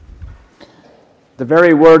The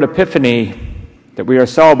very word epiphany that we are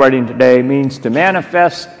celebrating today means to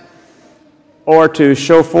manifest or to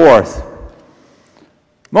show forth.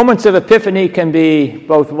 Moments of epiphany can be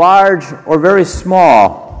both large or very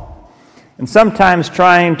small, and sometimes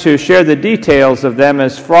trying to share the details of them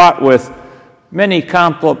is fraught with many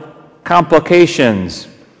complications.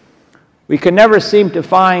 We can never seem to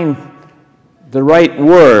find the right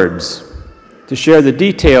words to share the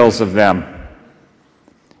details of them.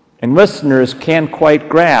 And listeners can't quite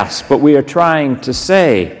grasp what we are trying to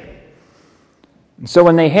say. And so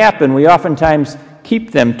when they happen, we oftentimes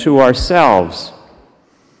keep them to ourselves.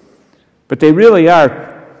 But they really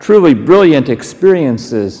are truly brilliant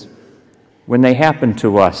experiences when they happen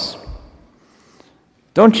to us.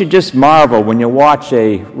 Don't you just marvel when you watch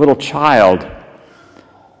a little child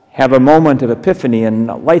have a moment of epiphany and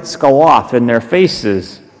lights go off in their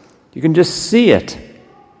faces? You can just see it.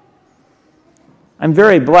 I'm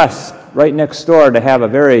very blessed right next door to have a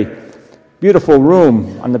very beautiful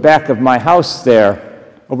room on the back of my house there,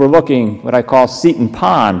 overlooking what I call Seton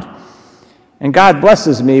Pond. And God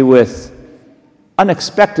blesses me with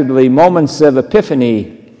unexpectedly moments of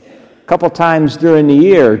epiphany a couple times during the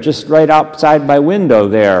year, just right outside my window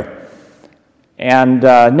there. And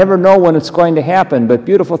never know when it's going to happen, but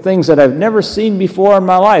beautiful things that I've never seen before in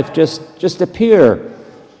my life just appear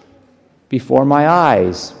before my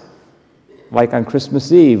eyes. Like on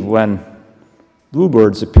Christmas Eve when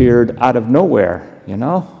bluebirds appeared out of nowhere,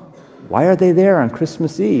 Why are they there on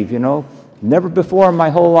Christmas Eve, Never before in my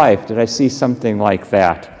whole life did I see something like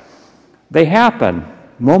that. They happen,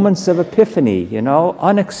 moments of epiphany,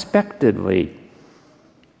 unexpectedly.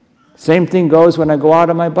 Same thing goes when I go out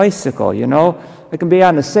on my bicycle, I can be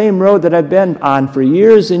on the same road that I've been on for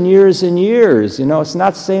years and years and years. It's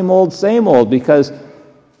not same old, because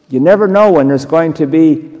you never know when there's going to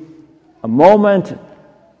be a moment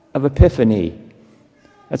of epiphany.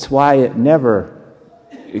 That's why it never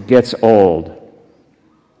gets old.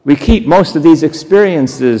 We keep most of these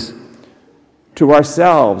experiences to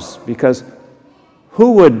ourselves because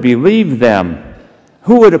who would believe them?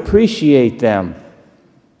 Who would appreciate them?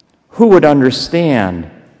 Who would understand?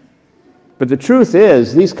 But the truth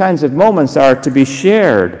is, these kinds of moments are to be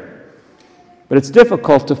shared, but it's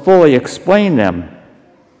difficult to fully explain them.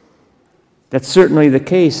 That's certainly the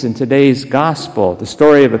case in today's gospel, the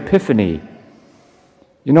story of Epiphany.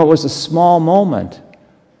 It was a small moment,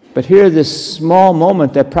 but here this small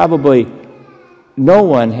moment that probably no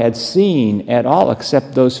one had seen at all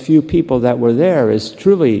except those few people that were there is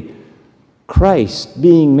truly Christ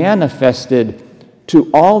being manifested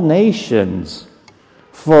to all nations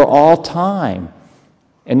for all time.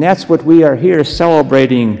 And that's what we are here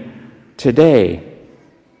celebrating today.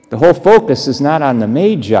 The whole focus is not on the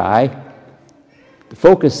Magi. The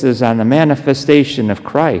focus is on the manifestation of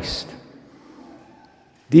Christ.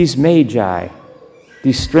 These Magi,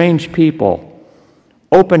 these strange people,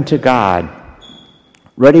 open to God,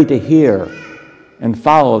 ready to hear and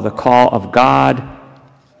follow the call of God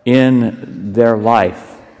in their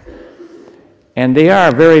life. And they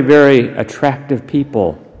are very, very attractive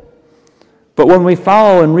people. But when we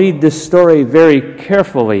follow and read this story very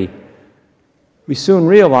carefully, we soon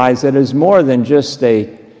realize that it is more than just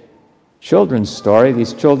a children's story.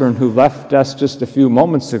 These children who left us just a few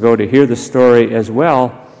moments ago to hear the story as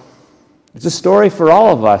well. It's a story for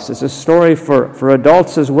all of us. It's a story for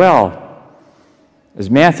adults as well. As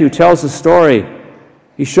Matthew tells the story,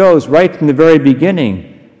 he shows right from the very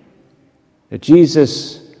beginning that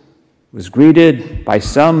Jesus was greeted by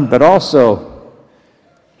some, but also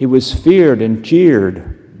he was feared and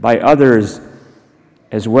jeered by others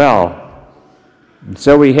as well. And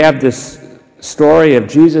so we have this story of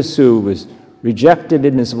Jesus who was rejected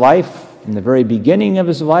in his life, from the very beginning of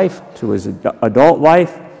his life to his adult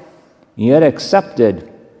life, and yet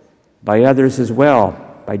accepted by others as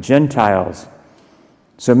well, by Gentiles.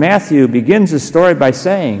 So Matthew begins his story by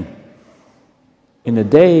saying, in the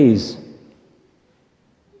days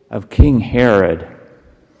of King Herod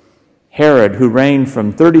who reigned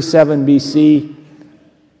from 37 BC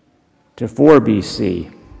to 4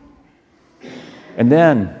 BC, and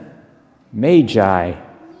then Magi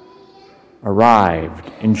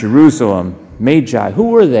arrived in Jerusalem. Magi, who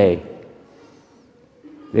were they?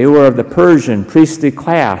 They were of the Persian priestly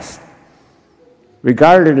class,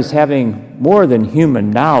 regarded as having more than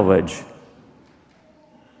human knowledge.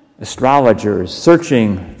 Astrologers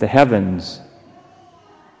searching the heavens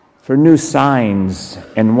for new signs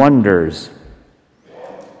and wonders.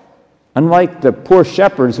 Unlike the poor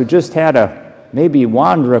shepherds who just had to maybe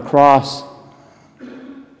wander across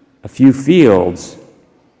a few fields,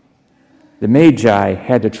 the Magi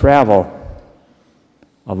had to travel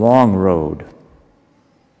a long road.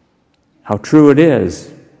 how true it is.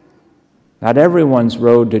 Not everyone's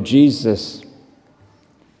road to Jesus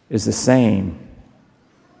is the same.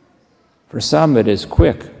 For some, it is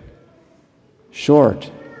quick, short,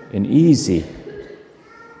 and easy.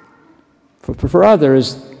 For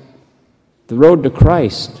others, the road to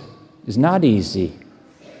Christ is not easy.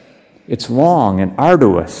 It's long and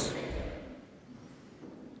arduous.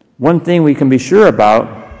 One thing we can be sure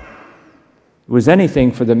about was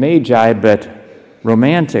anything for the Magi but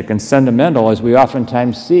romantic and sentimental, as we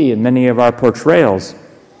oftentimes see in many of our portrayals.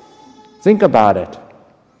 Think about it.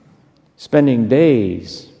 Spending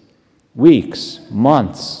days, weeks,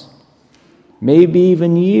 months, maybe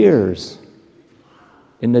even years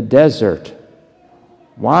in the desert,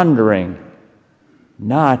 wandering,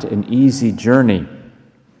 not an easy journey.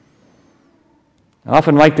 I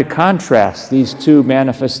often like to contrast these two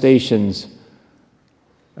manifestations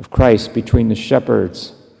of Christ between the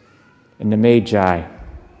shepherds and the Magi.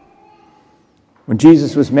 When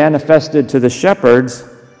Jesus was manifested to the shepherds,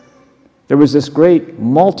 there was this great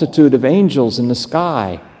multitude of angels in the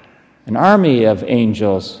sky, an army of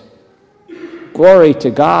angels. Glory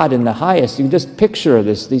to God in the highest. You can just picture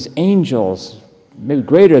these angels, maybe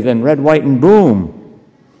greater than red, white, and boom.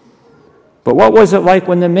 But what was it like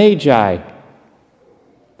when the Magi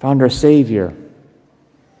found our Savior?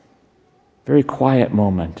 Very quiet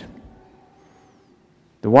moment.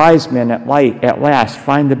 The wise men at last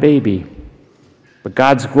find the baby, but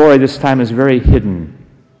God's glory this time is very hidden.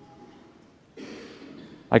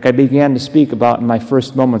 Like I began to speak about in my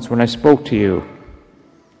first moments when I spoke to you,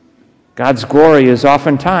 God's glory is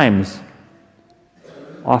oftentimes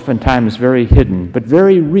very hidden, but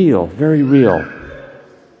very real, very real.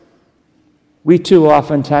 We too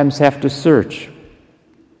oftentimes have to search.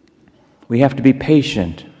 We have to be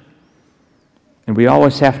patient, and we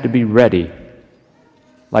always have to be ready,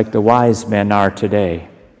 like the wise men are today.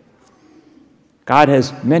 God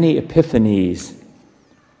has many epiphanies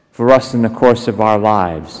for us in the course of our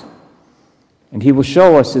lives, and He will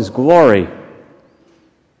show us His glory,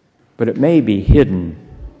 but it may be hidden.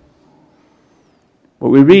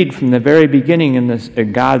 What we read from the very beginning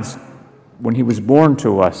in God's, when He was born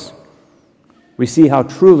to us, we see how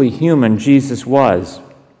truly human Jesus was.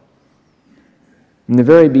 In the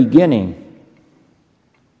very beginning,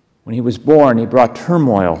 when He was born, He brought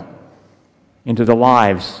turmoil into the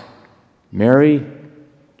lives. Mary,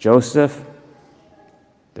 Joseph,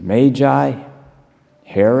 the Magi,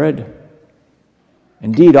 Herod,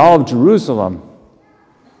 indeed all of Jerusalem.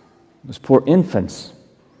 Those poor infants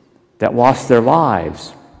that lost their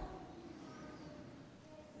lives.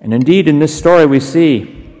 And indeed in this story we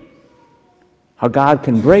see how God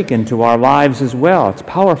can break into our lives as well. It's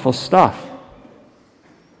powerful stuff.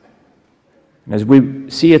 And as we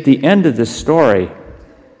see at the end of this story, it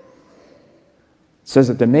says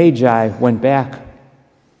that the Magi went back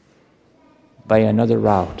by another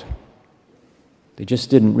route. They just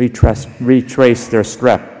didn't retrace their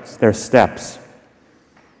steps.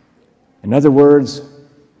 In other words,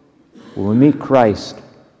 when we meet Christ,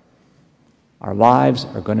 our lives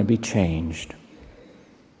are going to be changed.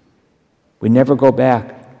 We never go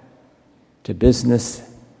back to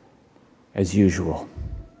business as usual.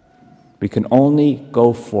 We can only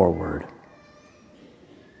go forward,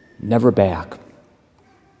 never back.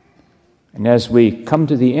 And as we come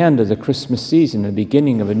to the end of the Christmas season, the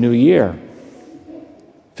beginning of a new year,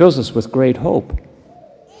 it fills us with great hope.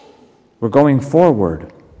 We're going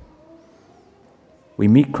forward. We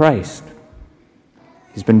meet Christ.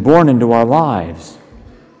 He's been born into our lives.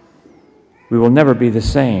 We will never be the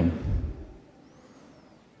same.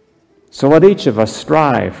 So let each of us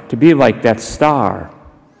strive to be like that star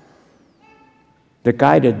that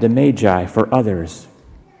guided the Magi for others.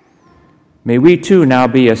 May we too now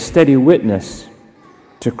be a steady witness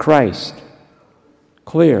to Christ,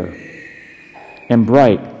 clear and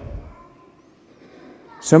bright.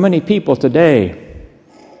 So many people today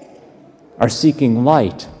are seeking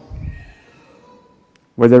light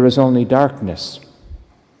where there is only darkness,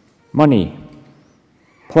 money,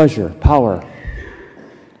 pleasure, power,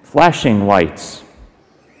 flashing lights,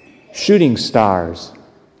 shooting stars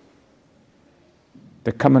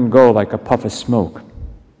that come and go like a puff of smoke.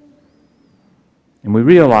 And we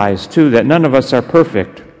realize, too, that none of us are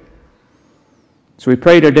perfect. So we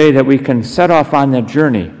pray today that we can set off on that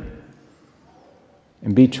journey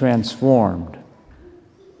and be transformed.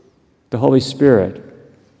 The Holy Spirit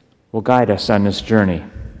will guide us on this journey.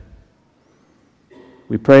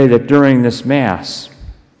 We pray that during this Mass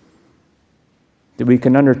that we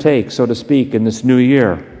can undertake, so to speak, in this new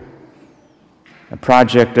year, a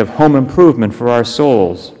project of home improvement for our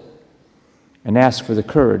souls, and ask for the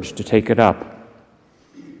courage to take it up.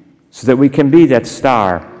 so that we can be that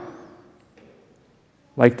star,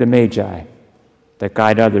 like the Magi, that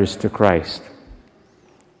guide others to Christ.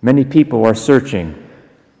 Many people are searching.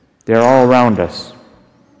 They're all around us.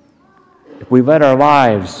 If we let our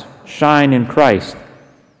lives shine in Christ,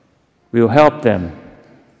 we will help them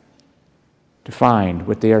to find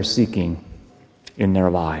what they are seeking in their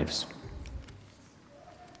lives.